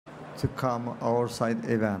to come our side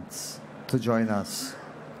events to join us.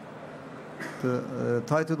 The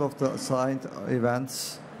title of the side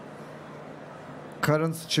events,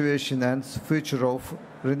 Current Situation and Future of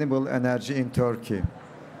Renewable Energy in Turkey.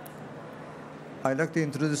 I'd like to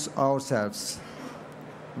introduce ourselves.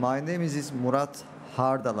 My name is Murat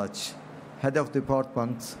Hardalaç, Head of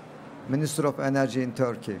Department, Minister of Energy in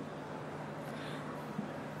Turkey.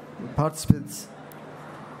 Participants,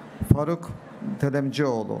 Faruk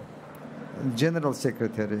Telemcioğlu, General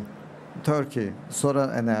Secretary, Turkey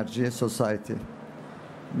Solar Energy Society.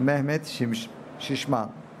 Mehmet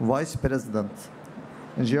Şişman, Vice President,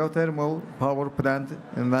 Geothermal Power Plant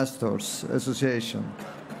Investors Association.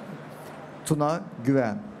 Tuna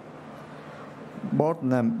Güven, Board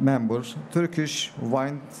Member, Turkish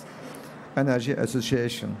Wind Energy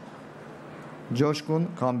Association. Coşkun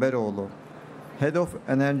Kamberoğlu, Head of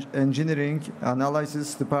Engineering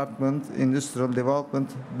Analysis Department, Industrial Development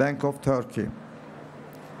Bank of Turkey.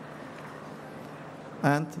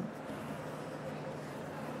 And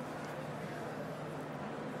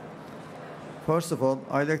first of all,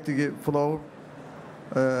 I'd like to give floor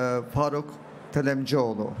Faruk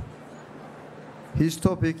Telemcioğlu. His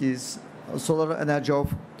topic is solar energy of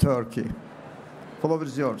Turkey. Floor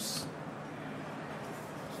is yours.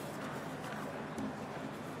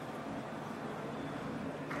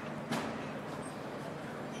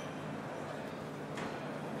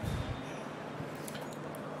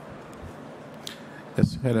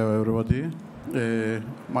 Yes, hello everybody.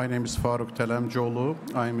 My name is Faruk Telemcioğlu.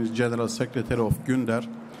 I'm General Secretary of Günder,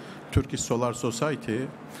 Turkish Solar Society.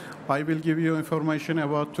 I will give you information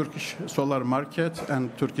about Turkish solar market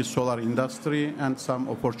and Turkish solar industry and some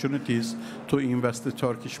opportunities to invest the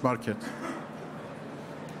Turkish market.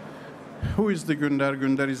 Who is the Günder?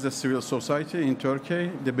 Günder is the civil society in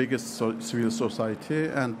Turkey, the biggest civil society,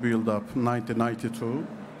 and built up 1992.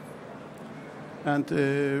 And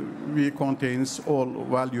we contains all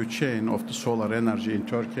value chain of the solar energy in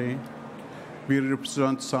Turkey. We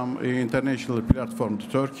represent some international platform to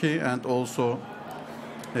Turkey, and also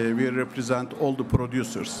we represent all the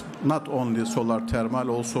producers, not only solar thermal,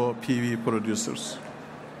 also PV producers.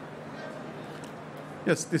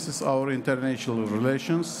 Yes, this is our international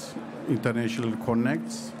relations, international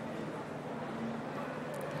connects.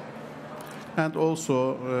 And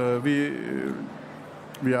also we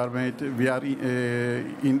are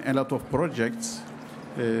in a lot of projects,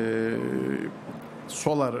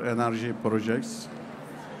 solar energy projects.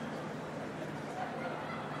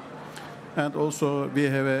 And also we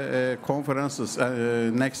have a conferences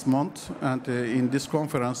next month, and in this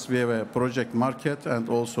conference we have a project market and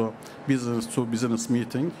also business to business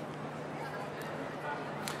meeting.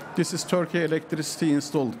 This is Turkey electricity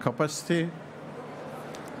installed capacity.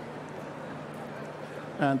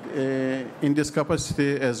 And in this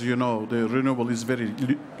capacity, as you know, the renewable is very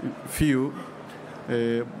few,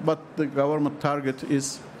 but the government target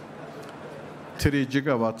is 3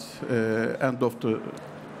 gigawatt end of the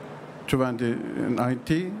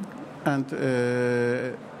 2090, and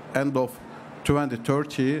end of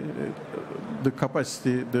 2030, the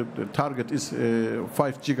capacity, the target is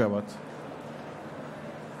 5 gigawatt.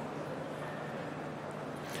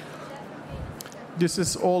 This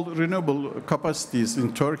is all renewable capacities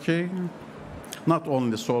in Turkey, not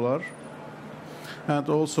only solar. And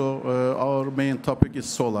also our main topic is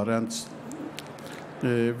solar, and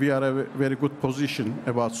we are a very good position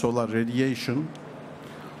about solar radiation.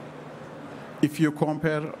 If you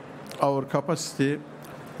compare our capacity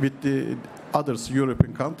with the other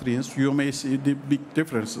European countries, you may see the big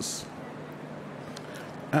differences.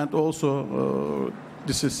 And also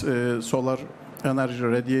this is solar energy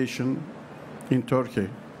radiation in Turkey.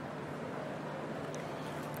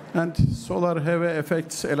 And solar have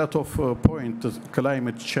effects a lot of point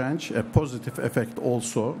climate change, a positive effect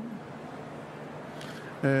also.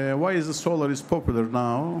 Why is the solar is popular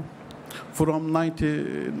now? From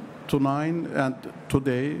 1999 and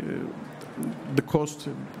today, the cost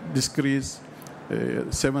decreased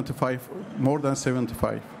 75, more than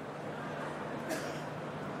 75.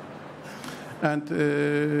 And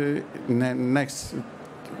next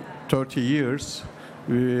 30 years,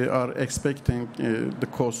 we are expecting the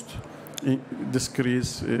cost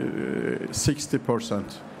decrease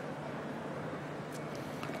 60%.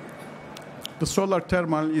 The solar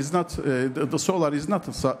thermal is not, the solar is not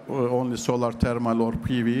only solar thermal or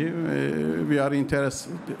PV. We are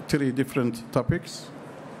interested in 3 different topics.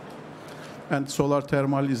 And solar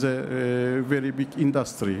thermal is a very big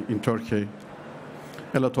industry in Turkey.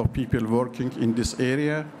 A lot of people working in this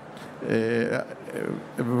area. A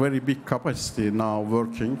very big capacity now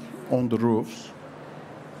working on the roofs.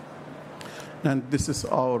 And this is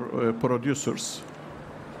our producers,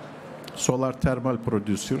 solar thermal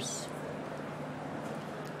producers.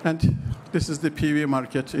 And this is the PV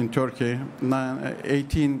market in Turkey.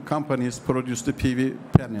 18 companies produce the PV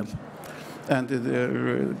panel. And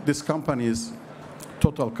this company's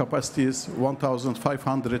total capacity is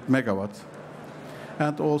 1,500 megawatts.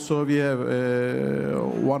 And also we have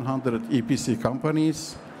 100 EPC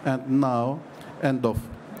companies. And now,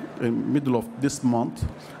 middle of this month,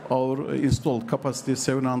 our installed capacity is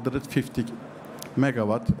 750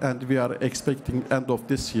 megawatt. And we are expecting end of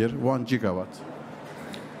this year 1 gigawatt.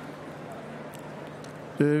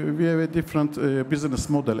 We have a different business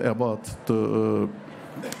model about the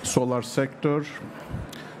solar sector.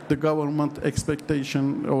 The government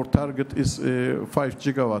expectation or target is 5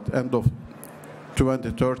 gigawatt end of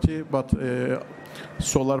 2030, but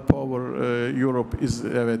solar power Europe is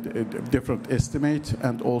a different estimate,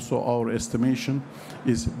 and also our estimation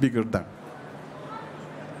is bigger than.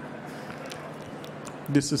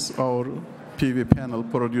 This is our PV panel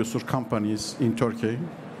producer companies in Turkey.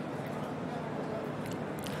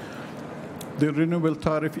 The renewable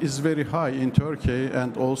tariff is very high in Turkey,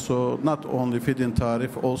 and also not only feed-in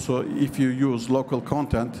tariff, also if you use local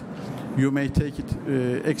content, you may take it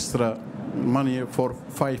extra money for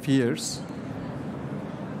 5 years.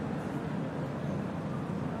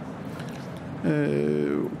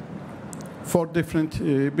 For different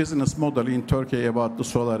business model in Turkey about the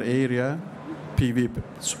solar area, PV,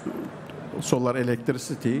 solar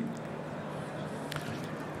electricity.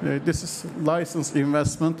 This is license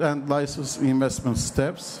investment and license investment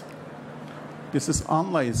steps. This is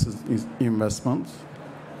unlicensed investment.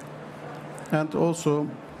 And also,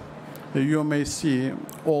 you may see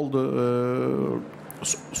all the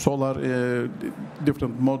solar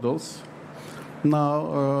different models.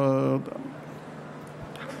 Now,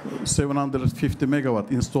 750 megawatt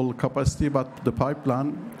installed capacity, but the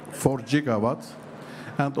pipeline 4 gigawatt.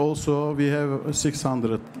 And also, we have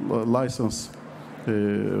 600 license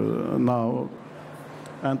now,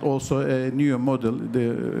 and also a new model,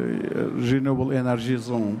 the renewable energy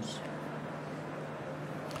zones.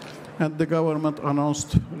 And the government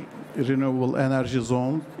announced renewable energy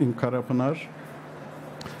zone in Karapınar.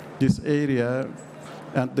 This area,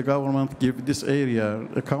 and the government gave this area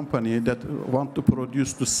a company that want to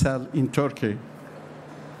produce to sell in Turkey.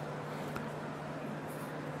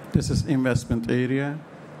 This is investment area.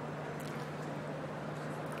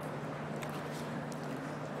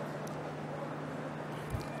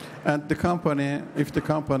 And the company, if the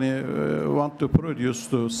company want to produce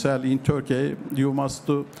to sell in Turkey, you must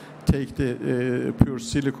to take the pure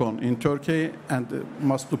silicon in Turkey and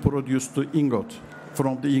must to produce the ingot,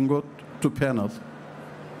 from the ingot to panel.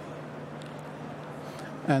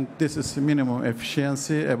 And this is minimum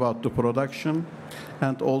efficiency about the production,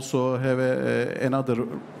 and also have another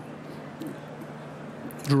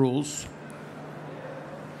rules.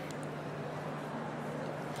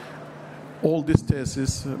 All these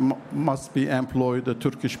tests must be employed the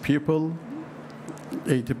Turkish people,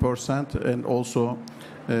 80%, and also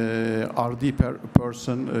RD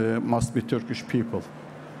person must be Turkish people.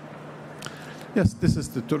 Yes, this is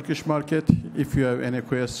the Turkish market. If you have any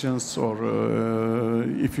questions or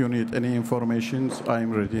if you need any information, I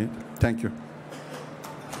am ready. Thank you.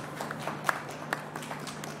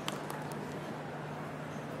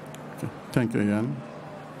 Okay. Thank you again.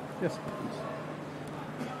 Yes.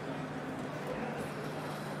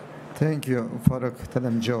 Thank you, Faruk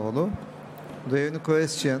Tanemcioğlu. Do you have any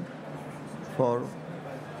question for?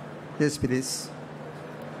 Yes, please.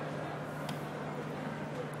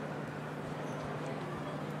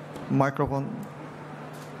 Microphone.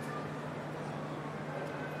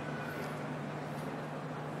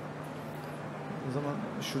 O zaman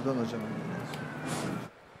şuradan hocam.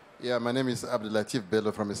 Yeah, my name is Abdulatif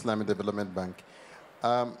Bello from Islamic Development Bank.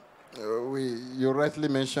 You rightly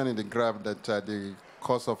mentioned in the graph that the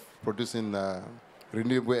cost of producing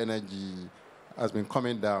renewable energy has been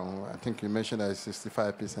coming down. I think you mentioned that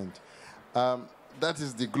 65%. That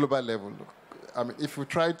is the global level. I mean, if you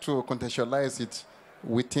try to contextualize it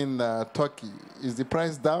within Turkey, is the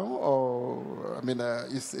price down, or I mean,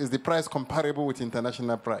 is the price comparable with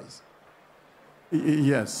international price?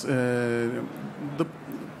 Yes, the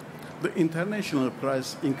international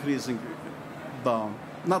price increasing down.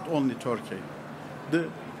 Not only Turkey, the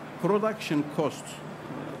production cost.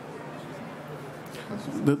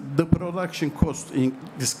 The production cost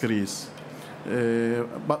decrease,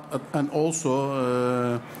 and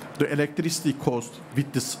also the electricity cost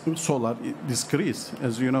with this solar decrease.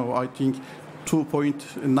 As you know, I think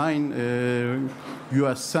 2.9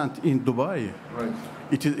 US cent in Dubai. Right.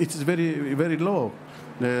 It is very, very low.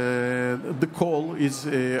 The coal is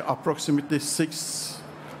approximately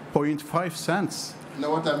 6.5 cents.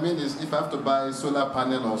 Now, what I mean is, if I have to buy a solar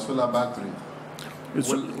panel or solar battery,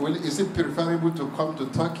 is it preferable to come to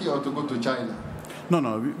Turkey or to go to China?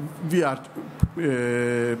 No, we are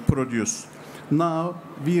produce. Now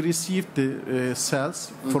we received the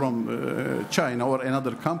cells from China or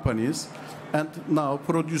another companies, and now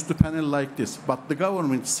produce the panel like this. But the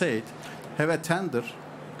government said,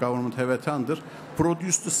 government have a tender,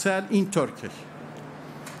 produce the cell in Turkey.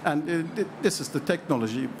 And this is the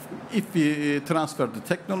technology. If we transfer the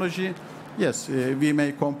technology, yes, we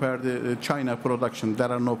may compare the China production. There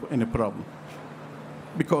are any problem.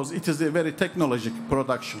 Because it is a very technological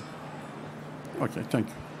production. Okay, thank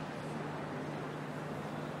you.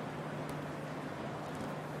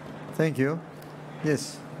 Thank you.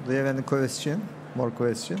 Yes, do you have any question? More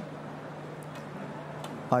question?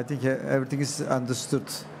 I think everything is understood.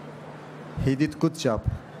 He did good job.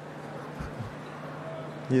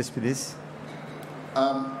 Yes, please.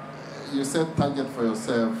 You said target for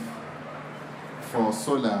yourself for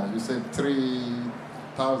solar. You said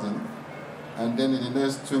 3,000. And then in the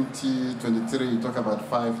next 2023, you talk about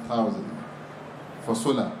 5,000 for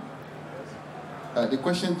solar. The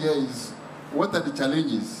question there is, what are the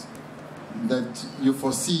challenges that you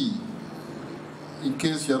foresee in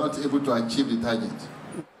case you're not able to achieve the target?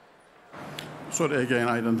 Sorry, again,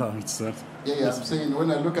 I don't understand. Yeah, I'm saying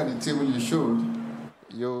when I look at the table you showed,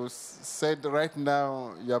 you said right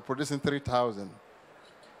now you are producing 3,000.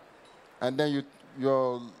 And then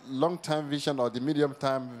your long-term vision or the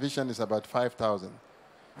medium-term vision is about 5,000.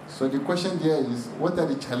 So the question there is, what are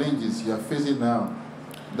the challenges you are facing now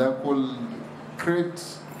that will create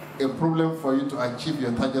a problem for you to achieve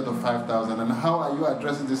your target of 5,000, and how are you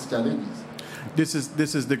addressing these challenges? This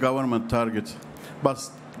is the government target,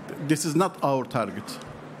 but this is not our target.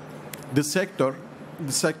 The sector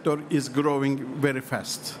is growing very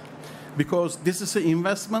fast because this is an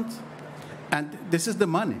investment and this is the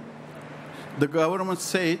money. The government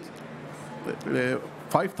said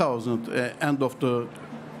 5,000 end of the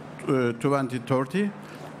 2030,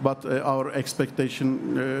 but our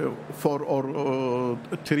expectation 4 or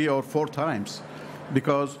 3 or 4 times,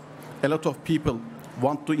 because a lot of people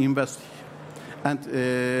want to invest, and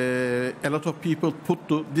a lot of people put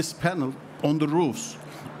this panel on the roofs.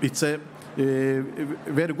 It's a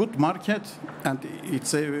very good market, and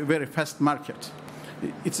it's a very fast market.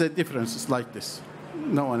 It's a difference. It's like this.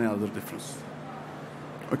 No any other difference.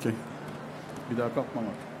 Okay. Bir daha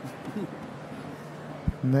kalkmamak.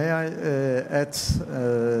 May I add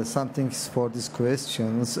something for this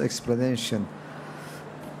question's explanation?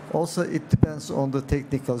 Also, it depends on the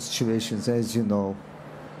technical situations, as you know.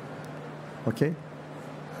 Okay?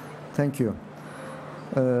 Thank you.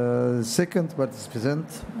 Second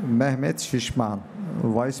participant, Mehmet Şişman,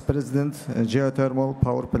 Vice President, Geothermal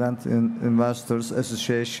Power Plant Investors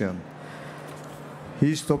Association.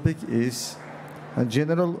 His topic is a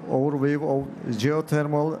general overview of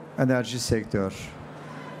geothermal energy sector.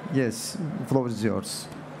 Yes, the floor is yours.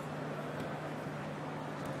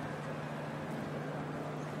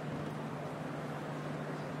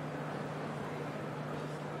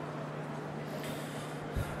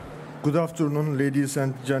 Good afternoon, ladies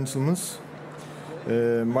and gentlemen.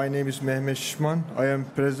 My name is Mehmet Şişman. I am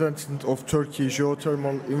president of Turkey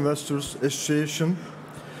Geothermal Investors Association.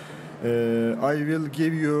 I will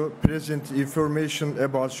give you present information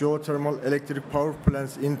about geothermal electric power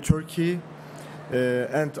plants in Turkey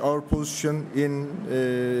and our position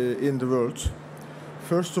in the world.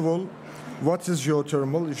 First of all, what is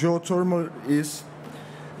geothermal? Geothermal is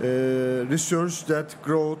research that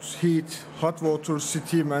grows heat, hot water,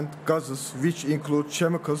 steam and gases, which include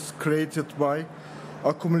chemicals created by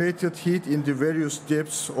accumulated heat in the various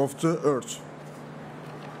depths of the earth.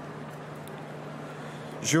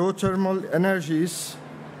 Geothermal energy is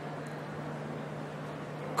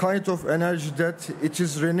kind of energy that it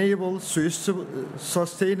is renewable,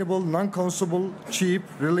 sustainable, non-consumable, cheap,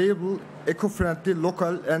 reliable, eco-friendly,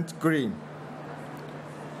 local and green.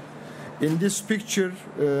 In this picture,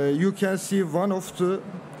 you can see one of the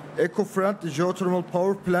eco-friendly geothermal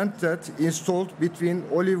power plant that installed between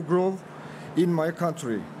Olive Grove in my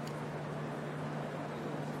country.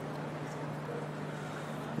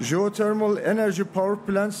 Geothermal energy power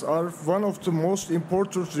plants are one of the most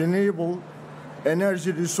important renewable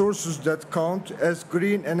energy resources that count as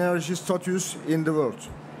green energy status in the world.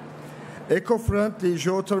 Eco-friendly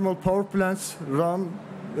geothermal power plants run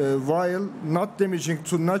while not damaging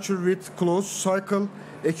to nature with closed cycle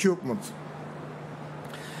equipment.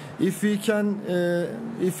 If we can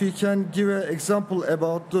give an example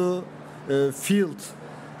about the field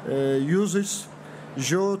usage,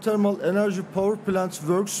 geothermal energy power plant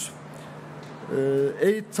works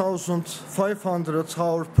 8,500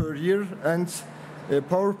 hours per year, and a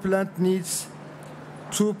power plant needs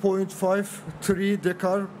 2.53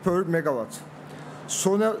 dekar per megawatt.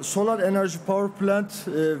 Solar energy power plant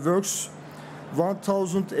works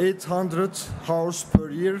 1,800 hours per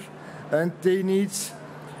year, and they need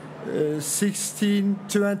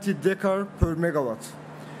 1620 dekar per megawatt.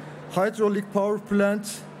 Hydraulic power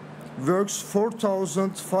plant works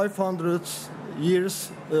 4,500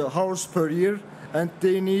 hours per year, and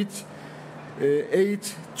they need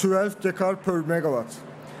 812 dekar per megawatt.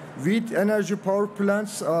 Wind energy power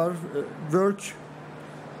plants work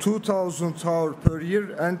 2,000 hours per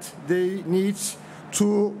year, and they need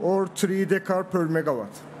 2 or 3 dekar per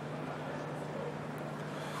megawatt.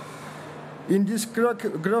 In this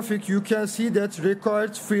graphic, you can see that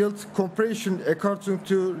required field compression according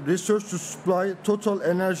to research to supply total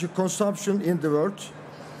energy consumption in the world.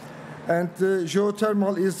 And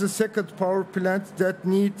geothermal is the second power plant that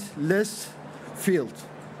needs less field.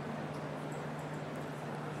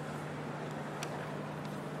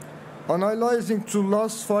 Analyzing the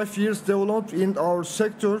last 5 years development in our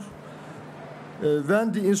sector,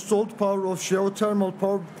 when the installed power of geothermal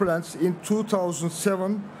power plants in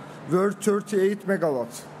 2007 were 38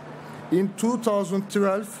 megawatts. In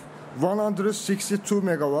 2012, 162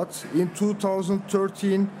 megawatts. In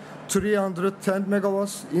 2013, 310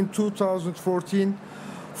 megawatts. In 2014,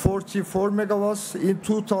 44 megawatts. In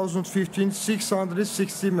 2015,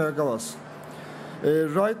 660 megawatts.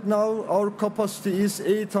 Right now, our capacity is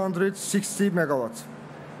 860 megawatts.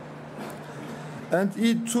 And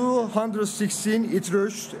in 2016, it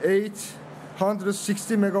reached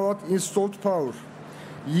 860 megawatt installed power.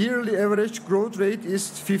 Yearly average growth rate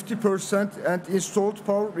is 50%, and installed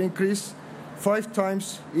power increased 5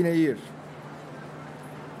 times in a year.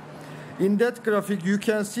 In that graphic, you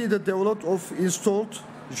can see the development of installed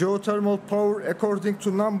geothermal power according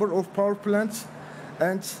to number of power plants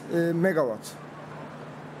and megawatts.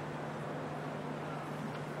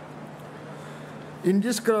 In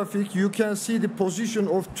this graphic, you can see the position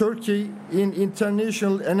of Turkey in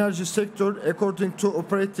international energy sector according to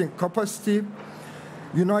operating capacity.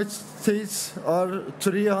 United States are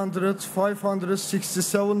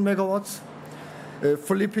 567 megawatts.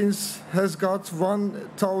 Philippines has got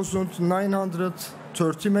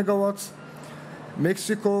 1,930 megawatts.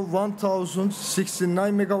 Mexico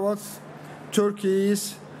 1,069 megawatts. Turkey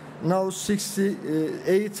is now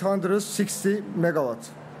 860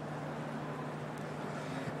 megawatts.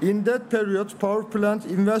 In that period, power plant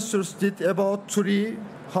investors did about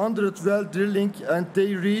 300 well drilling, and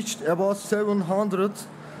they reached about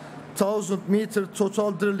 700,000 meter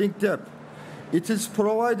total drilling depth. It is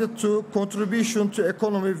provided to contribution to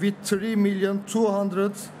economy with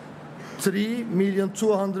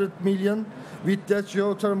 3,200,000,000 with that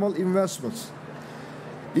geothermal investments.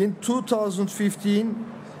 In 2015,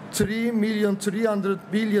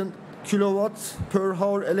 3,300,000,000 kilowatts per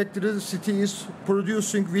hour electricity is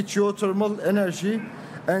producing with geothermal energy,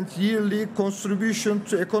 and yearly contribution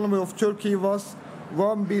to economy of Turkey was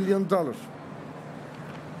 $1 billion.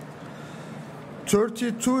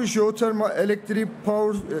 32 geothermal electric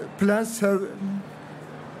power plants have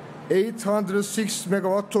 806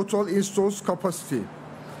 megawatt total installed capacity.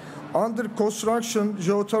 Under construction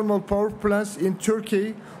geothermal power plants in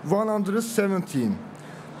Turkey 117.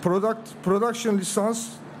 Production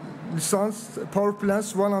licensed power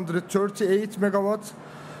plants 138 megawatts,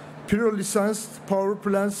 pure licensed power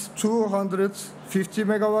plants 250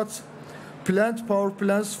 megawatts, plant power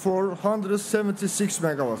plants 476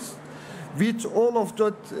 megawatts. With all of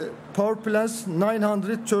that power plants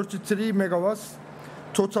 933 megawatts,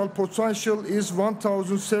 total potential is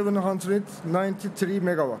 1,793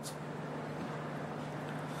 megawatts.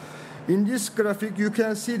 In this graphic, you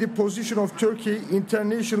can see the position of Turkey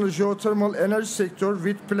international geothermal energy sector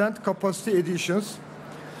with plant capacity additions.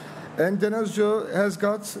 And Denizli has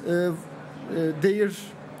got their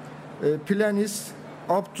plan is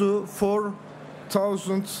up to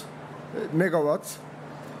 4,000 megawatts.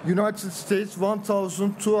 United States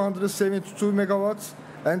 1,272 megawatts,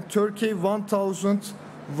 and Turkey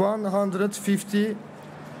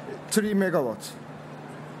 1,153 megawatts.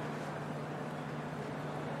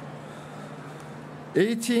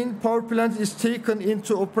 18 power plants is taken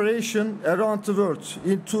into operation around the world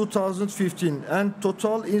in 2015, and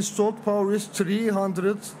total installed power is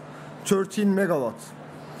 313 megawatts.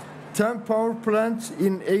 10 power plants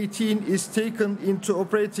in 18 is taken into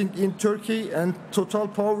operating in Turkey, and total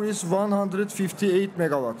power is 158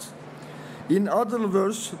 megawatts. In other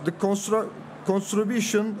words, the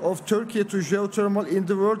contribution of Turkey to geothermal in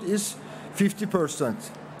the world is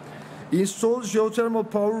 50%. Installed geothermal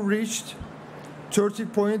power reached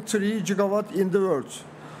 30.3 gigawatt in the world.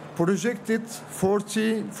 Projected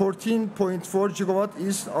 14.4 gigawatt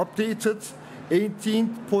is updated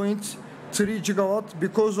 18.3 gigawatt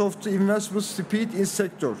because of the investment speed in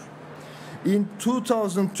sector. In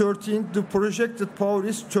 2013, the projected power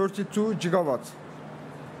is 32 gigawatt.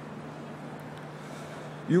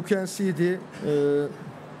 You can see the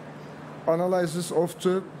analysis of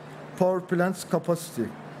the power plant's capacity.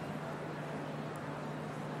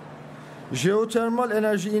 Geothermal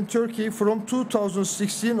energy in Turkey from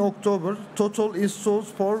 2016 October, total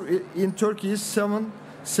installed power in Turkey is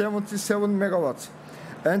 77 megawatts,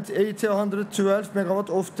 and 812 megawatt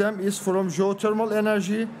of them is from geothermal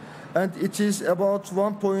energy, and it is about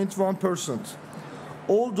 1.1%.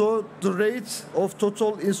 Although the rate of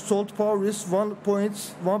total installed power is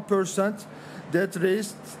 1.1%, that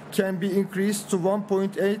rate can be increased to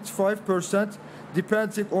 1.85%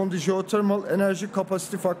 depending on the geothermal energy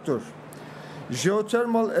capacity factor.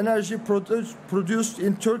 Geothermal energy produced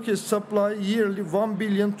in Turkey supply yearly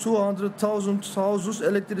 1,200,000 houses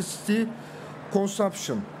electricity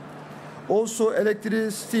consumption. Also,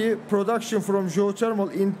 electricity production from geothermal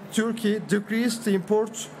in Turkey decreased the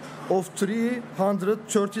import of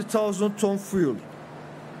 330,000 ton fuel.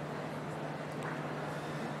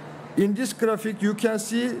 In this graphic, you can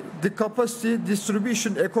see the capacity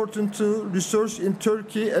distribution according to research in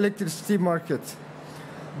Turkey electricity market.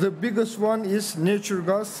 The biggest one is natural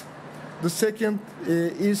gas. The second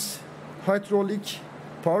is hydraulic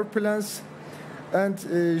power plants, and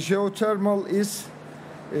geothermal is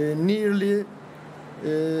nearly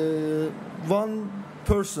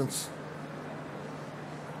 1%.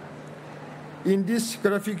 In this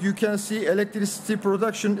graphic, you can see electricity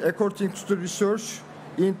production according to the research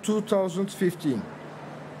in 2015.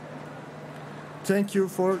 Thank you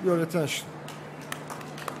for your attention.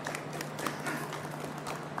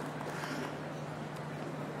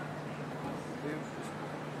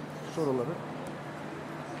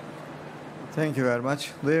 Thank you very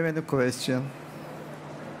much. Do you have any question?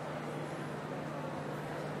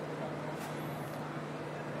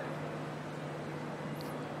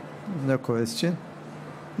 No question.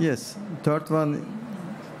 Yes, third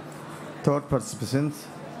participant,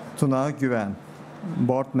 Tuna Güven,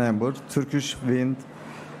 board member, Turkish Wind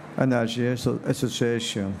Energy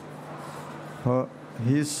Association.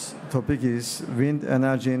 His topic is wind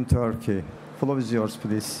energy in Turkey. Floor is yours,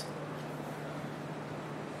 please.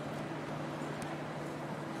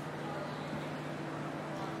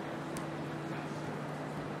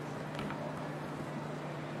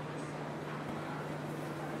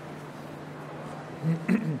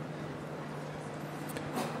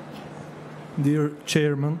 Dear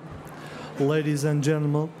Chairman, ladies and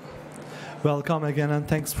gentlemen, welcome again and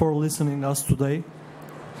thanks for listening us today.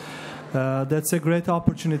 That's a great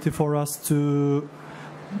opportunity for us to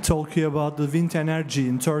talk here about the wind energy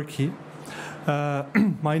in Turkey.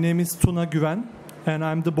 My name is Tuna Güven and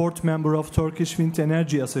I'm the board member of Turkish Wind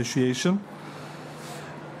Energy Association.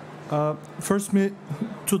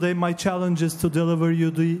 Today my challenge is to deliver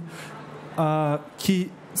you the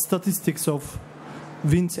key statistics of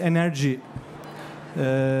wind energy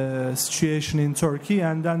situation in Turkey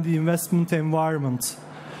and then the investment environment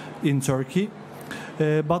in Turkey.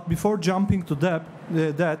 But before jumping to that,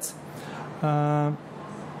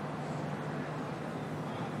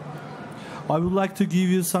 I would like to give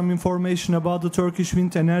you some information about the Turkish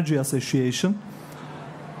Wind Energy Association.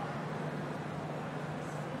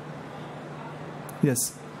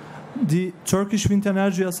 Yes, the Turkish Wind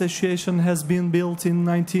Energy Association has been built in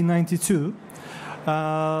 1992.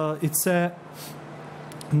 It's a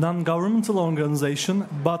non-governmental organization,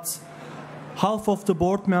 but half of the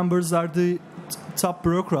board members are the top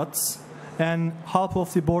bureaucrats and half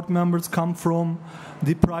of the board members come from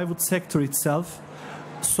the private sector itself,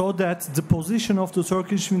 so that the position of the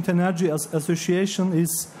Turkish Wind Energy Association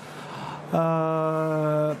is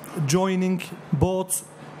joining both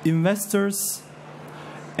investors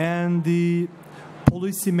and the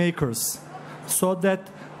policy makers, so that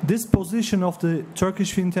this position of the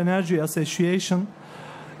Turkish Wind Energy Association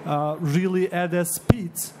really add a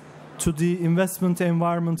speed to the investment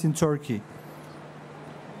environment in Turkey.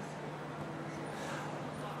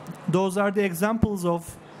 Those are the examples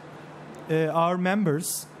of our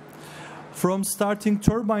members, from starting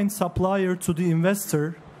turbine supplier to the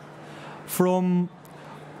investor, from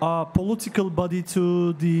a political body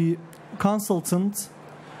to the consultant,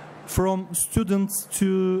 from students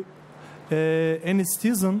to any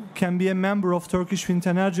citizen can be a member of Turkish Wind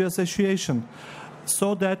Energy Association,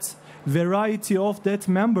 so that variety of that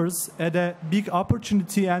members at a big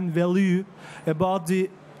opportunity and value about the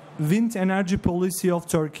wind energy policy of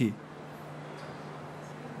Turkey.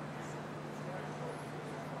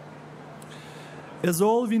 As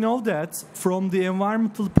all we know that from the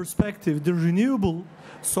environmental perspective, the renewable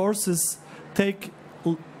sources take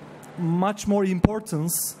much more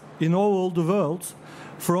importance in all the world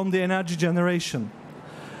from the energy generation.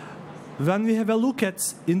 When we have a look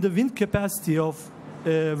at in the wind capacity of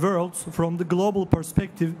world from the global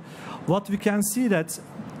perspective, what we can see that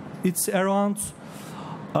it's around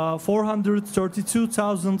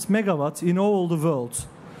 432,000 megawatts in all the world.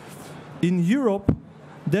 In Europe,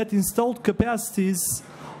 that installed capacity is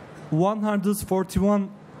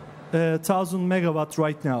 141,000 megawatts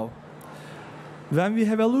right now. When we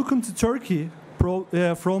have a look into Turkey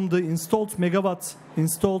from the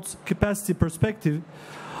installed capacity perspective,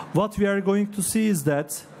 what we are going to see is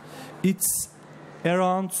that it's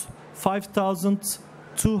around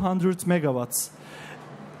 5,200 megawatts.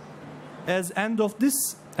 As end of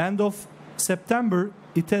September,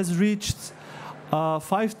 it has reached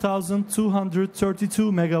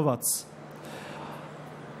 5,232 megawatts.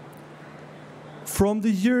 From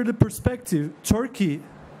the yearly perspective, Turkey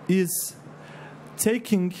is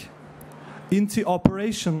taking into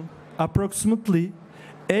operation approximately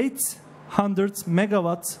 800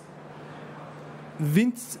 megawatt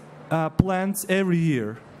wind plants every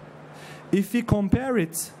year. If we compare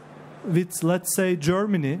it with, let's say,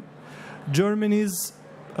 Germany's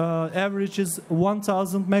average is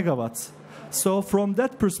 1,000 megawatts. So from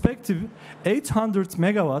that perspective, 800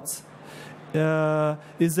 megawatts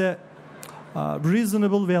is a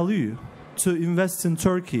reasonable value to invest in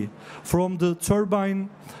Turkey. From the turbine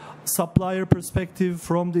supplier perspective,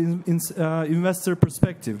 from the investor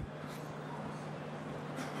perspective.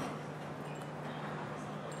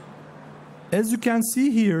 As you can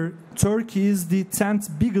see here, Turkey is the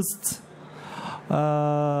 10th biggest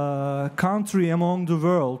country among the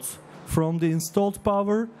world from the installed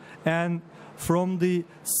power and from the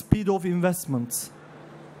speed of investment.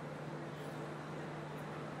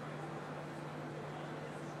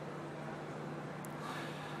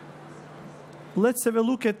 Let's have a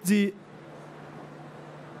look at the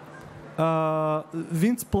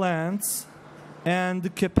wind plants and the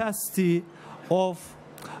capacity of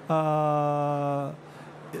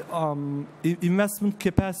investment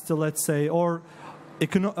capacity, let's say, or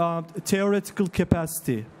theoretical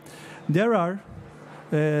capacity. There are,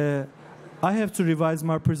 I have to revise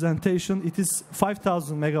my presentation, it is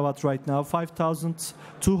 5,000 megawatts right now,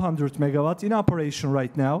 5,200 megawatts in operation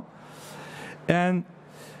right now. And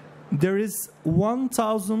there is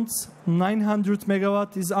 1,900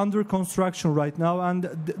 megawatt is under construction right now, and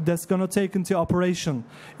that's going to take into operation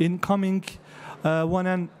in coming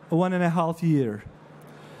 1.5 years.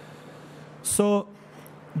 So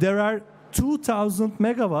there are 2,000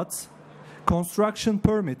 megawatts construction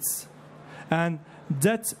permits, and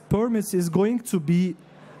that permits is going to be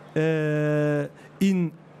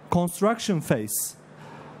in construction phase.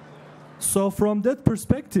 So from that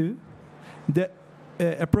perspective, the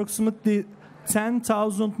approximately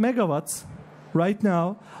 10,000 megawatts right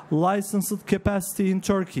now licensed capacity in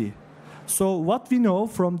Turkey. So what we know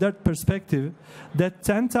from that perspective, that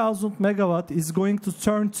 10,000 megawatt is going to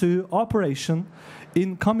turn to operation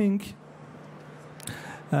in coming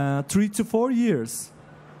 3 to 4 years.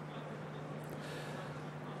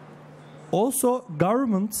 Also,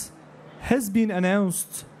 government has been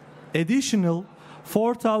announced additional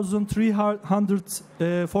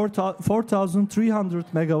 4,300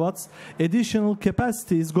 megawatts additional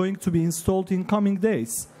capacity is going to be installed in coming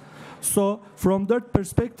days. So from that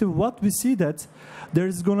perspective, what we see that there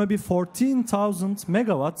is going to be 14,000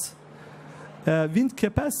 megawatts wind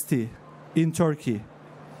capacity in Turkey.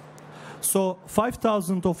 So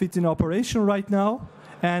 5,000 of it in operation right now,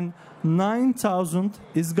 and 9,000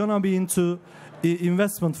 is going to be into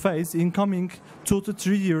investment phase in coming 2 to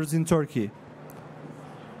 3 years in Turkey.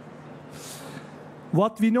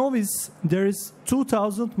 What we know is there is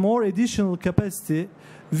 2,000 more additional capacity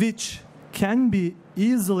which can be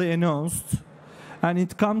easily announced, and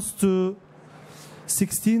it comes to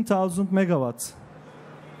 16,000 megawatts.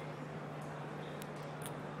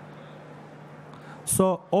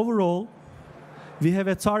 So overall, we have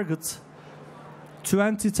a target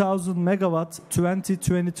 20,000 megawatt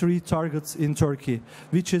 2023 targets in Turkey,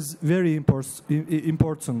 which is very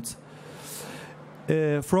important.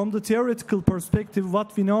 From the theoretical perspective,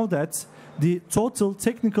 what we know that the total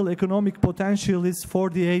technical economic potential is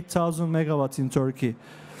 48,000 megawatts in Turkey.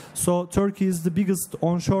 So Turkey is the biggest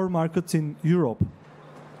onshore market in Europe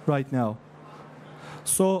right now.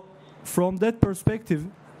 So from that perspective,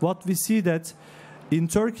 what we see that in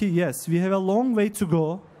Turkey, yes, we have a long way to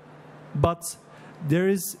go, but there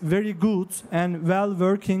is very good and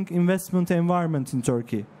well-working investment environment in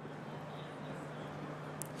Turkey.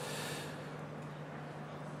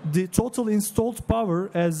 The total installed power,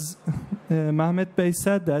 as Mehmet Bey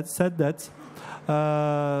said that 78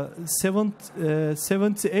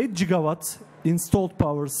 gigawatts installed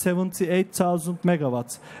power, 78,000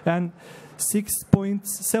 megawatts, and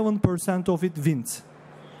 6.7% of it wind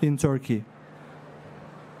in Turkey.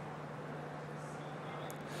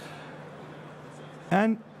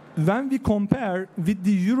 And when we compare with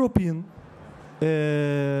the European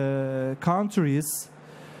countries,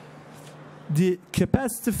 the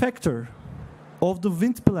capacity factor of the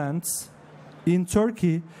wind plants in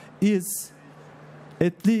Turkey is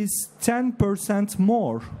at least 10%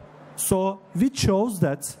 more. So which shows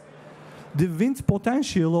that the wind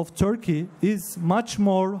potential of Turkey is much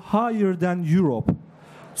more higher than Europe.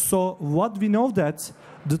 So what we know that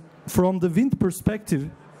from the wind perspective,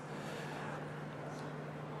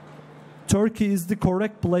 Turkey is the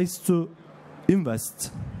correct place to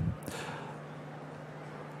invest.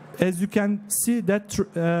 As you can see that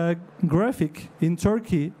graphic in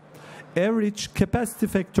Turkey, average capacity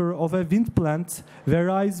factor of a wind plant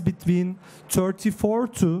varies between 34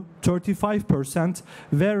 to 35%,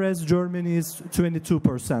 whereas Germany is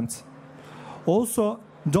 22%. Also,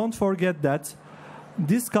 don't forget that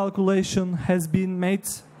this calculation has been made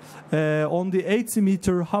on the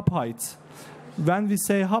 80-meter hub height. When we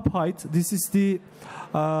say hub height, this is the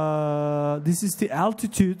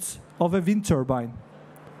altitude of a wind turbine.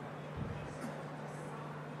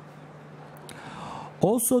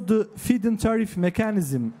 Also, the feed-in tariff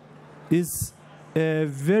mechanism is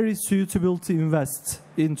very suitable to invest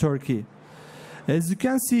in Turkey. As you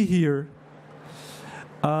can see here,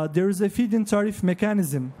 there is a feed-in tariff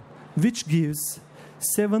mechanism which gives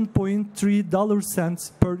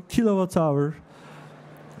 $7.3 per kilowatt hour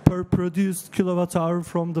per produced kilowatt hour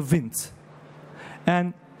from the wind.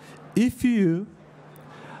 And if you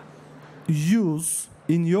use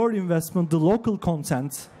in your investment the local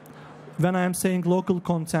content, when I am saying local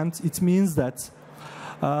content, it means that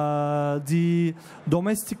the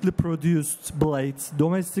domestically produced blades,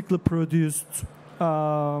 domestically produced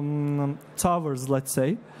towers, let's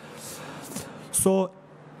say. So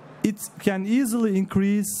it can easily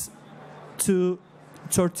increase to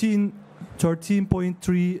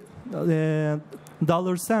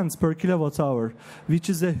 13.3 cents per kilowatt hour, which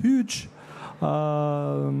is a huge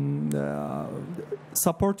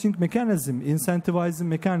supporting mechanism, incentivizing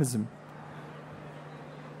mechanism.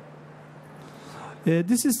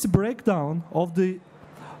 This is the breakdown of the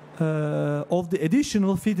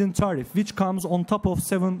additional feed-in tariff, which comes on top of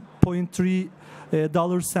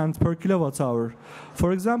 7.3 cents per kilowatt hour.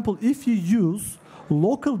 For example, if you use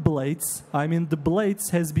local blades, I mean the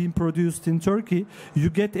blades has been produced in Turkey,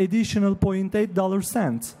 you get additional 0.8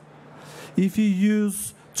 cents. If you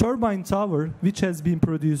use turbine tower, which has been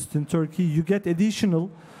produced in Turkey, you get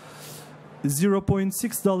additional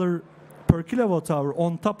 $0.6 per kilowatt hour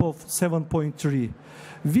on top of 7.3,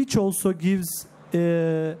 which also gives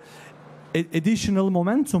additional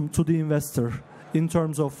momentum to the investor in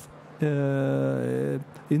terms of the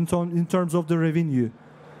revenue.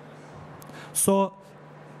 So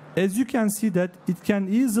as you can see that it can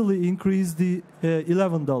easily increase the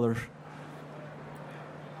 $11.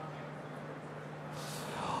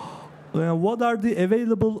 What are the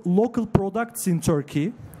available local products in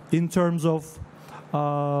Turkey in terms of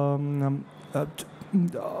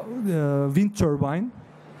wind turbine?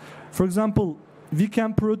 For example, we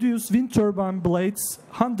can produce wind turbine blades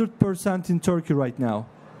 100% in Turkey right now.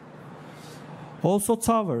 Also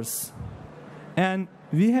towers. And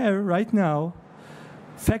we have right now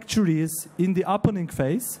factories in the opening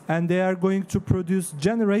phase, and they are going to produce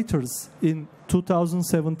generators in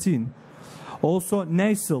 2017. Also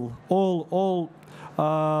nacelle, all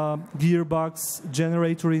gearbox,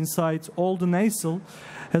 generator inside, all the nacelle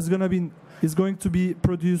is going to be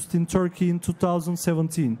produced in Turkey in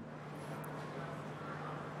 2017.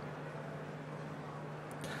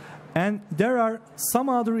 And there are some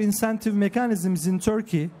other incentive mechanisms in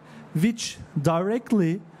Turkey which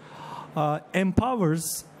directly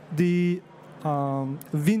empowers the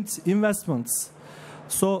wind investments.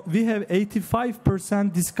 So we have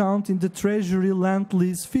 85% discount in the treasury land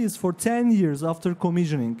lease fees for 10 years after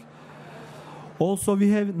commissioning. Also, we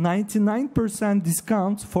have 99%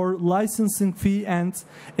 discount for licensing fee and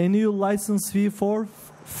annual license fee for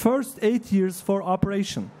first 8 years for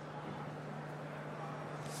operation.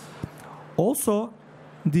 Also,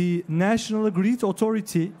 the National Grid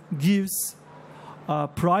Authority gives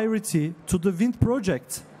priority to the wind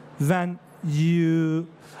project when you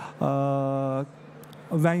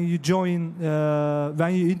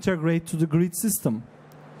integrate to the grid system.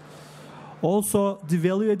 Also, the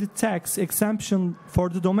value-added tax exemption for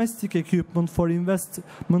the domestic equipment for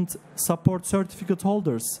investment support certificate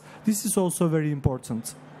holders. This is also very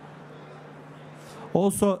important.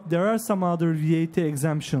 Also, there are some other VAT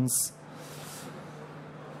exemptions.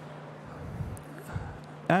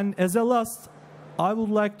 And as a last, I would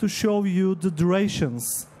like to show you the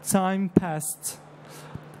durations, time passed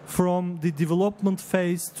from the development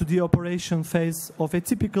phase to the operation phase of a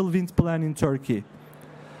typical wind plant in Turkey.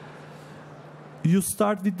 You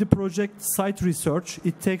start with the project site research.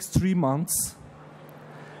 It takes 3 months.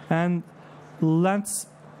 And land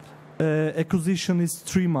acquisition is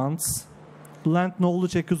 3 months. Land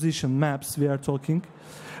knowledge acquisition, maps we are talking.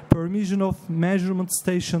 Permission of measurement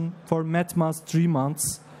station for METMAS 3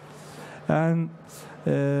 months. And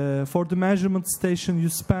for the measurement station you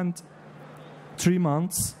spend 3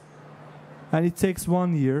 months. And it takes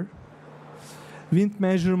 1 year. Wind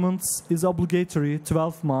measurements is obligatory,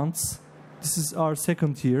 12 months. This is our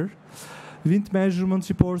 2nd year. Wind measurement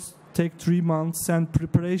reports take 3 months, and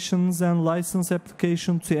preparations and license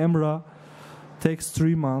application to EMRA takes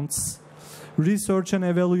 3 months. Research and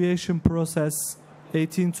evaluation process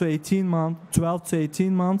 12 to 18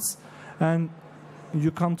 months, and you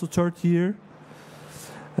come to 3rd year.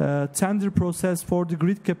 Tender process for the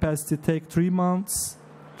grid capacity take 3 months.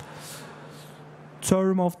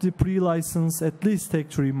 Term of the pre-license at least take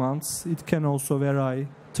 3 months. It can also vary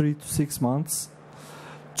 3 to 6 months.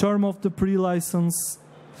 Term of the pre-license,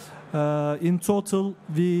 in total,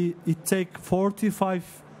 it take 45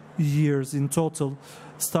 years in total,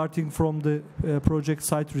 starting from the project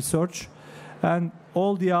site research, and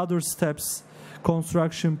all the other steps,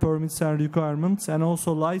 construction permits and requirements, and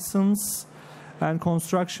also license and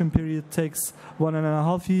construction period takes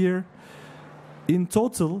 1.5 years. In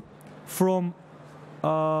total, from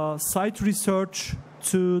site research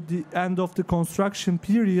to the end of the construction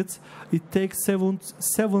period, it takes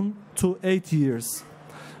 7 to 8 years,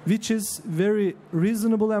 which is very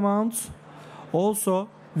reasonable amount. Also,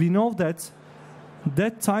 we know that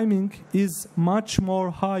timing is much more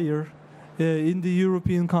higher in the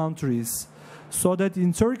European countries. So that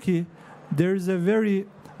in Turkey, there is a very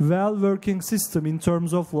well-working system in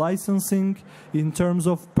terms of licensing, in terms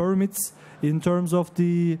of permits, in terms of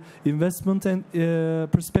the investment and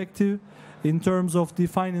perspective, in terms of the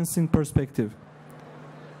financing perspective.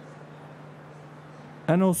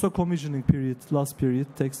 And also commissioning period, last period,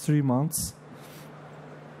 takes 3 months.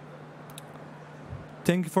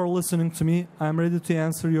 Thank you for listening to me. I'm ready to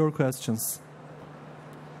answer your questions.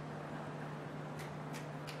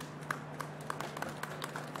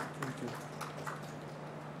 Thank you.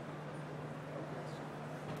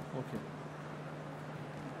 Okay.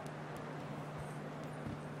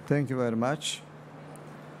 Thank you very much.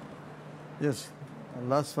 Yes,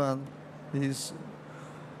 last one is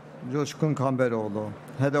Coşkun Kamberoğlu,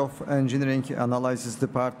 Head of Engineering Analysis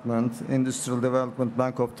Department, Industrial Development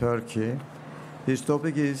Bank of Turkey. His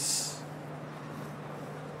topic is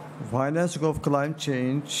Financing of Climate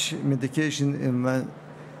Change Mitigation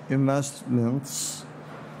Investments.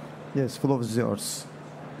 Yes, floor is yours.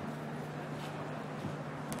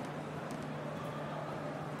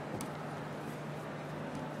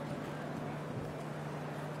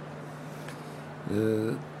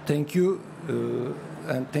 Thank you,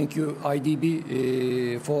 and thank you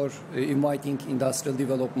IDB for inviting Industrial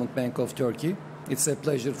Development Bank of Turkey. It's a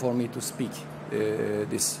pleasure for me to speak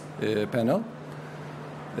this panel.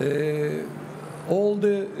 All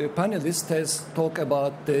the panelists has talked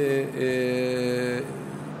about the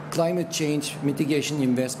climate change mitigation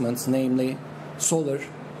investments, namely solar,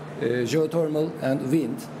 geothermal, and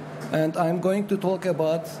wind. And I'm going to talk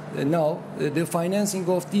about now the financing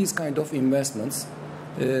of these kind of investments.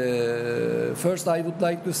 First, I would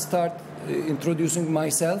like to start introducing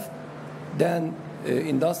myself, then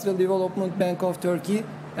Industrial Development Bank of Turkey,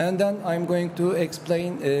 and then I'm going to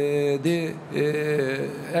explain the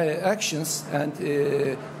actions and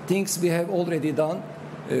things we have already done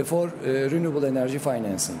for renewable energy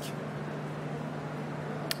financing.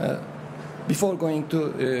 Before going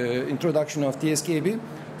to introduction of TSKB,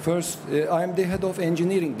 first, I'm the head of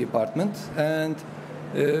engineering department, and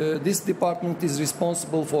this department is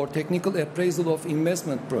responsible for technical appraisal of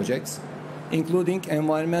investment projects, including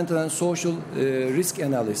environmental and social risk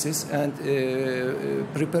analysis and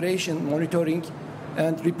preparation, monitoring,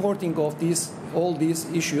 and reporting of all these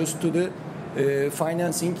issues to the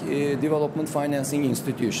development financing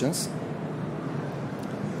institutions.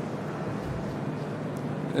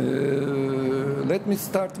 Let me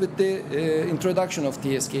start with the introduction of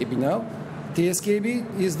TSKB now.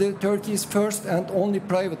 TSKB is the Turkey's first and only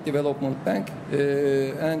private development bank,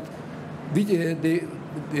 and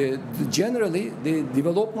generally the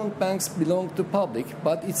development banks belong to public,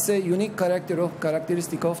 but it's a unique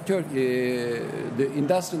characteristic of Turkey. The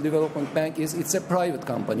Industrial Development Bank it's a private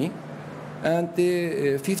company, and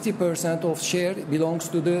the 50% of share belongs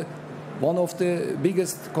to one of the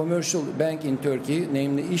biggest commercial bank in Turkey,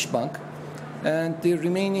 namely İşbank, and the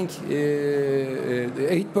remaining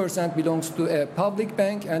 8% belongs to a public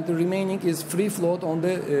bank, and the remaining is free float on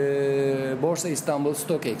the Borsa Istanbul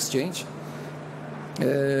Stock Exchange.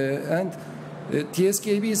 And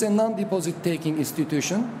TSKB is a non-deposit taking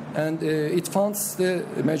institution, and it funds the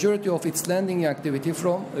majority of its lending activity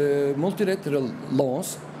from multilateral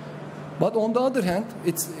loans. But on the other hand,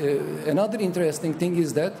 it's another interesting thing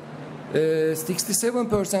is that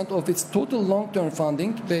 67% of its total long-term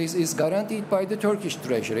funding base is guaranteed by the Turkish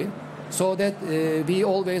Treasury, so that we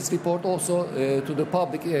always report also to the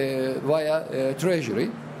public via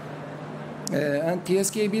Treasury. And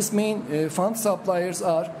TSKB's main fund suppliers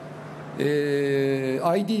are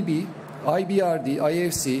IDB, IBRD,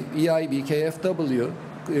 IFC, EIB, KfW,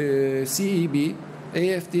 CEB,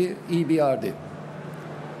 AFD, EBRD.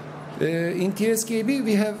 In TSKB,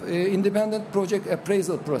 we have independent project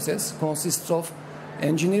appraisal process, consists of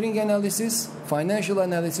engineering analysis, financial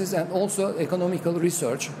analysis, and also economical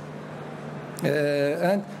research.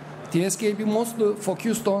 And TSKB mostly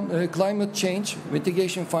focused on climate change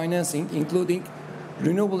mitigation financing, including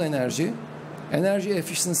renewable energy, energy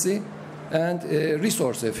efficiency, and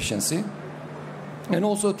resource efficiency. And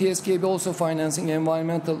also TSKB also financing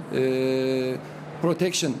environmental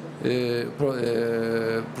protection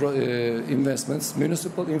investments,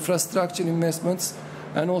 municipal infrastructure investments,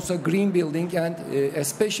 and also green building, and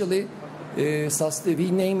especially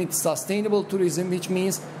we name it sustainable tourism, which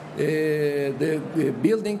means the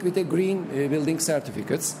building with a green building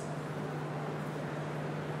certificates.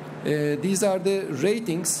 These are the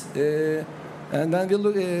ratings, and when we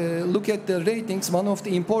look at the ratings, one of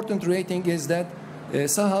the important rating is that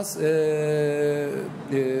Saha's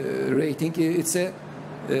rating.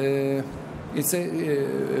 It's a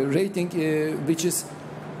rating which is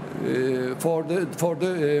for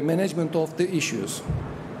the management of the issues.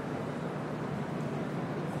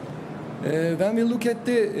 When we look at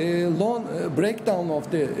the loan breakdown of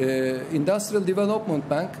the Industrial Development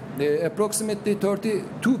Bank, approximately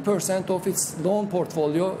 32% of its loan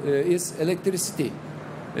portfolio is electricity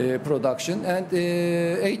production, and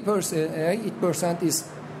 8% is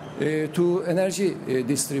to energy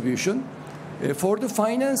distribution. For the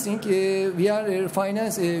financing, we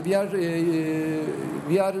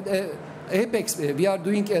are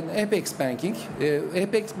doing an apex banking.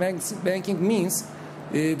 Apex banking means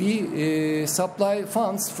we supply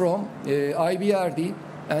funds from IBRD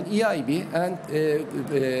and EIB, and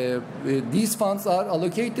these funds are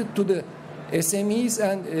allocated to the SMEs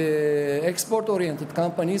and export-oriented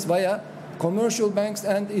companies via commercial banks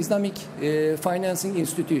and Islamic financing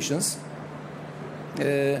institutions.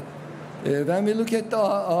 When we look at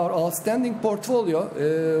our outstanding portfolio,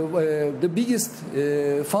 the biggest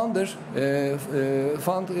fund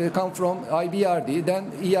come from IBRD,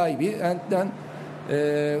 then EIB, and then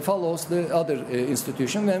follows the other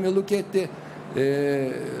institution. When we look at the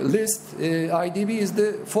list, IDB is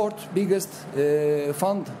the fourth biggest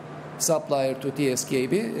fund supplier to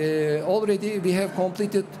TSKB. Already we have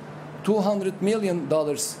completed $200 million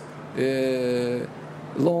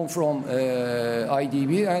loan from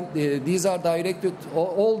IDB, and these are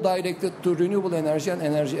all directed to renewable energy and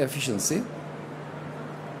energy efficiency.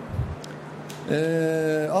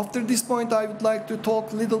 After this point, I would like to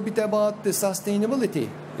talk a little bit about the sustainability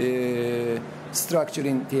structure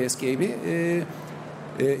in TSKB.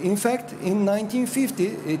 In fact, in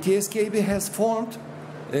 1950, TSKB has formed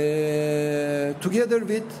together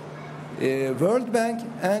with World Bank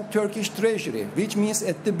and Turkish Treasury, which means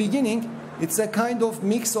at the beginning it's a kind of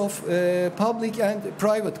mix of public and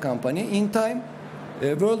private company. In time,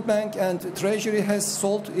 World Bank and Treasury has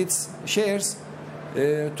sold its shares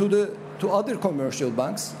to other commercial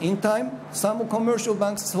banks. In time, some commercial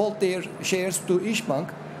banks sold their shares to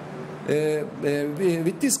İşbank.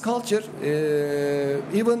 With this culture,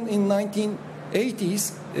 even in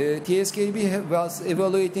 1980s, TSKB was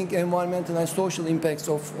evaluating environmental and social impacts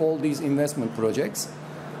of all these investment projects.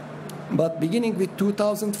 But beginning with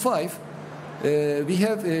 2005, we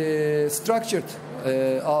have structured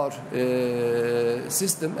our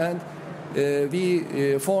system, and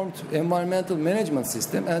we formed environmental management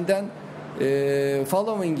system, and then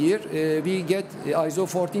Following year, we get ISO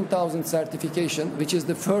 14000 certification, which is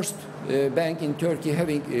the first bank in Turkey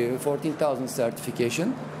having 14,000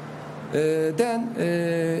 certification. Then,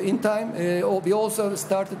 in time, we also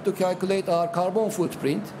started to calculate our carbon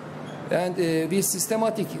footprint, and we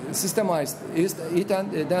systemized it,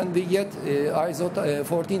 and then we get ISO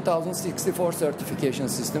 14064 certification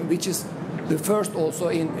system, which is the first also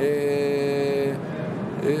in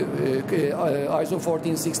ISO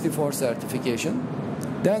 1464 certification.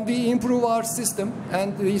 Then we improve our system,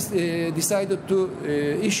 and we decided to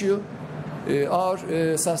issue our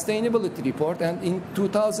sustainability report. And in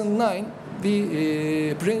 2009,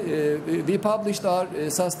 we published our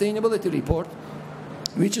sustainability report,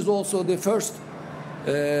 which is also the first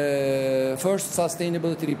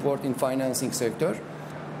sustainability report in financing sector.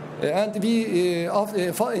 And we,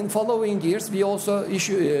 in following years, we also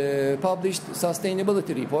published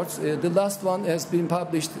sustainability reports. The last one has been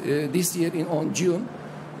published this year on June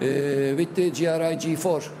with the GRI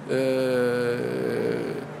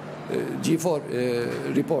G4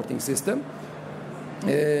 reporting system.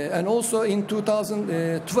 And also in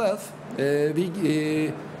 2012,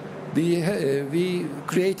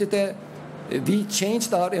 we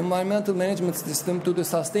changed our environmental management system to the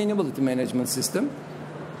sustainability management system.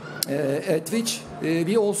 At which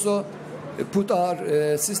we also put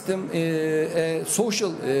our system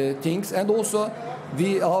social things, and also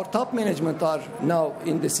our top management are now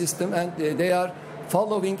in the system, and they are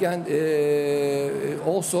following and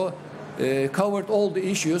also covered all the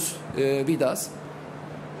issues with us.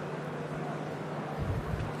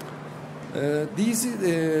 This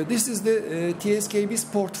is the TSKB's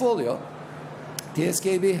portfolio.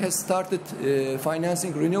 TSKB has started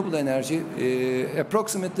financing renewable energy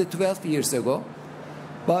approximately 12 years ago,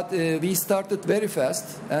 but we started very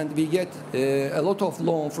fast, and we get a lot of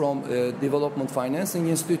loan from development financing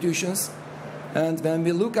institutions. And when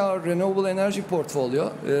we look at our renewable energy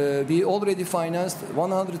portfolio, we already financed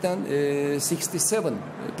 167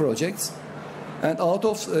 projects, and out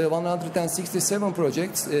of 167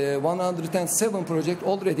 projects, 107 projects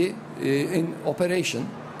already in operation,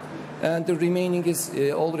 and the remaining is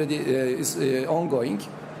already ongoing.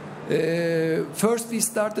 First, we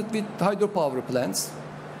started with hydropower plants,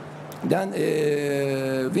 then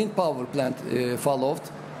wind power plant followed.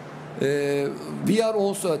 We are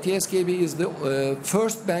also, TSKB is the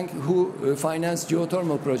first bank who financed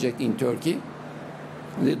geothermal project in Turkey,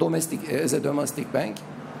 as a domestic bank.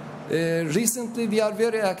 Recently, we are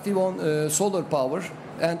very active on solar power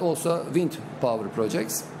and also wind power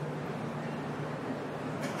projects.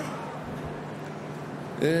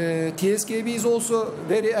 TSKB is also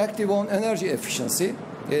very active on energy efficiency.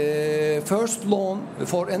 First loan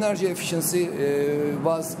for energy efficiency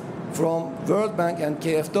was from World Bank and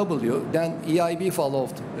KfW, then EIB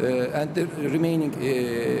followed, and the remaining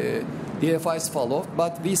DFIs followed.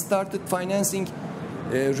 But we started financing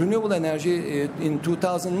renewable energy in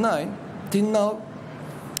 2009. Till now,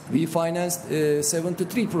 we financed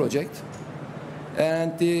 73 projects,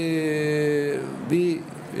 and the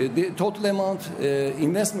total amount,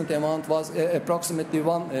 investment amount, was approximately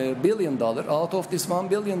 $1 billion. Out of this $1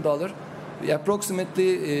 billion,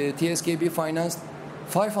 approximately TSKB financed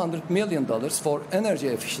 $500 million for energy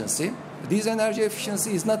efficiency. This energy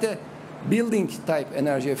efficiency is not a building type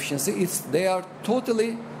energy efficiency. They are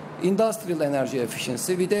totally industrial energy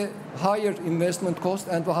efficiency with a higher investment cost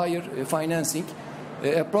and higher financing.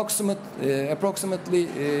 Approximately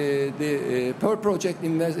the per project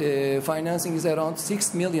financing is around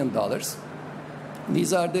 $6 million.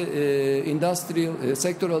 These are the industrial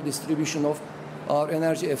sectoral distribution of our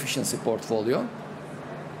energy efficiency portfolio.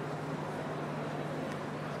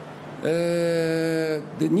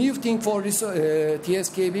 The new thing for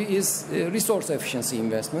TSKB is resource efficiency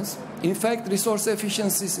investments. In fact, resource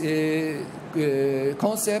efficiency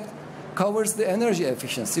concept covers the energy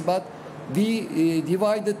efficiency, but we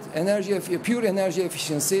divided pure energy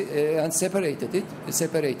efficiency and separated it.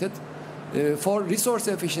 For resource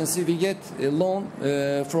efficiency, we get a loan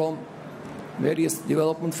from various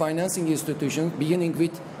development financing institutions beginning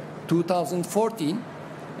with 2014.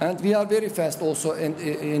 And we are very fast also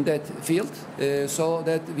in that field, so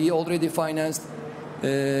that we already financed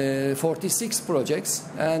 46 projects.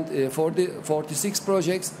 And for the 46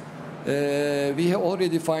 projects, we have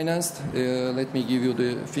already financed, let me give you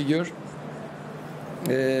the figure,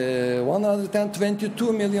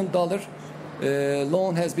 $122 million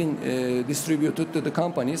loan has been distributed to the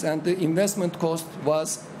companies, and the investment cost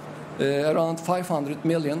was around $500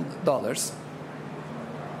 million.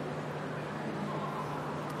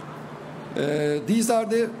 These are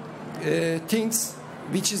the things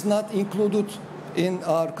which is not included in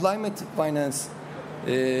our climate finance,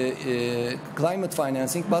 climate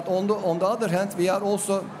financing. But on the other hand, we are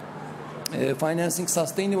also financing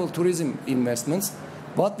sustainable tourism investments.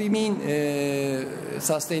 What we mean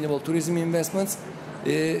sustainable tourism investments?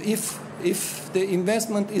 If the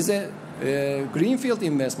investment is a greenfield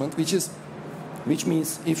investment, which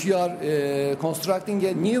means if you are constructing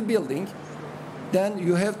a new building, then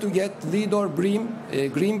you have to get LEED or BREEAM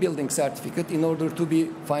green building certificate in order to be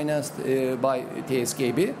financed by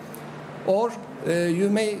TSKB. Or you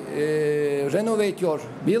may renovate your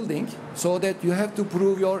building, so that you have to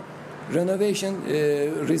prove your renovation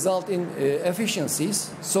result in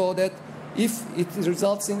efficiencies, so that if it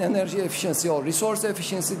results in energy efficiency or resource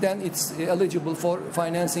efficiency, then it's eligible for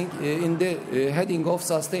financing in the heading of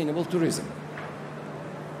sustainable tourism.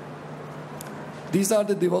 These are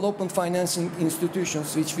the development financing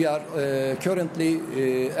institutions which we are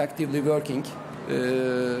currently actively working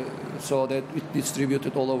so that it's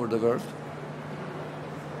distributed all over the world.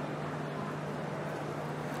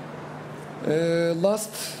 Last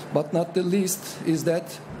but not the least is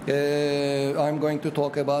that I'm going to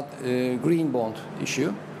talk about green bond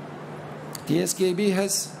issue. TSKB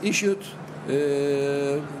has issued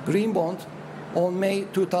green bond on May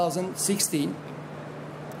 2016,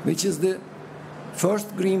 which is the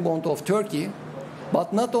first green bond of Turkey,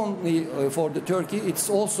 but not only for the Turkey, it's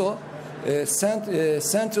also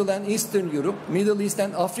Central and Eastern Europe, Middle East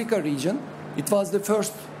and Africa region. It was the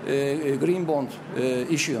first green bond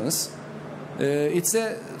issuance. It's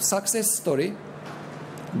a success story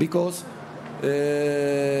because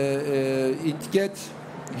it gets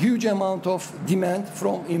huge amount of demand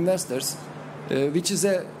from investors, which is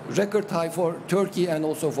a record high for Turkey and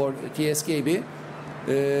also for TSKB.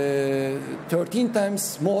 13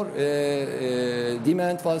 times more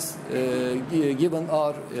demand was given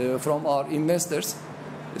from our investors,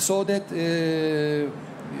 so that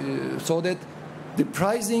the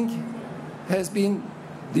pricing has been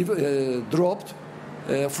dropped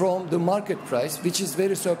from the market price, which is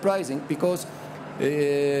very surprising because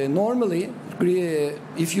normally,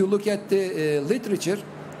 if you look at the literature,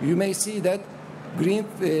 you may see that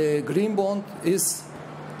green bond is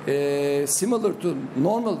similar to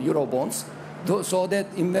normal euro bonds, so that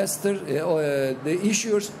investors, the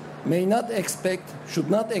issuers, should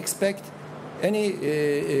not expect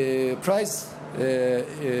any price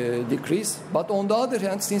decrease. But on the other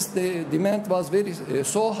hand, since the demand was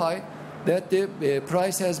so high that the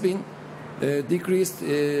price has been decreased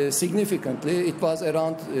significantly, it was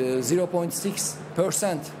around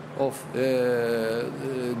 0.6% of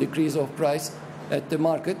decrease of price at the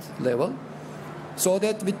market level. So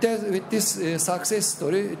that with this success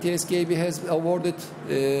story, TSKB has awarded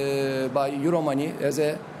by Euromoney as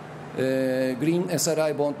a Green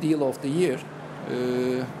SRI Bond Deal of the Year.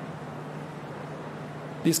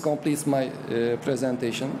 This completes my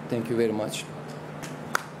presentation. Thank you very much.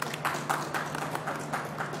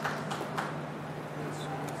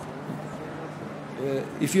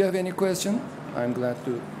 If you have any question, I'm glad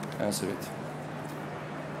to answer it.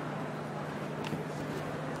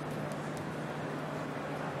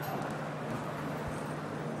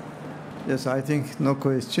 Yes, I think no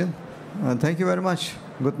question. Thank you very much.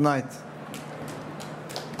 Good night.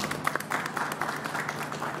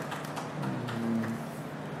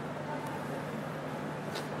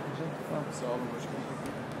 Sağ olun başkanım.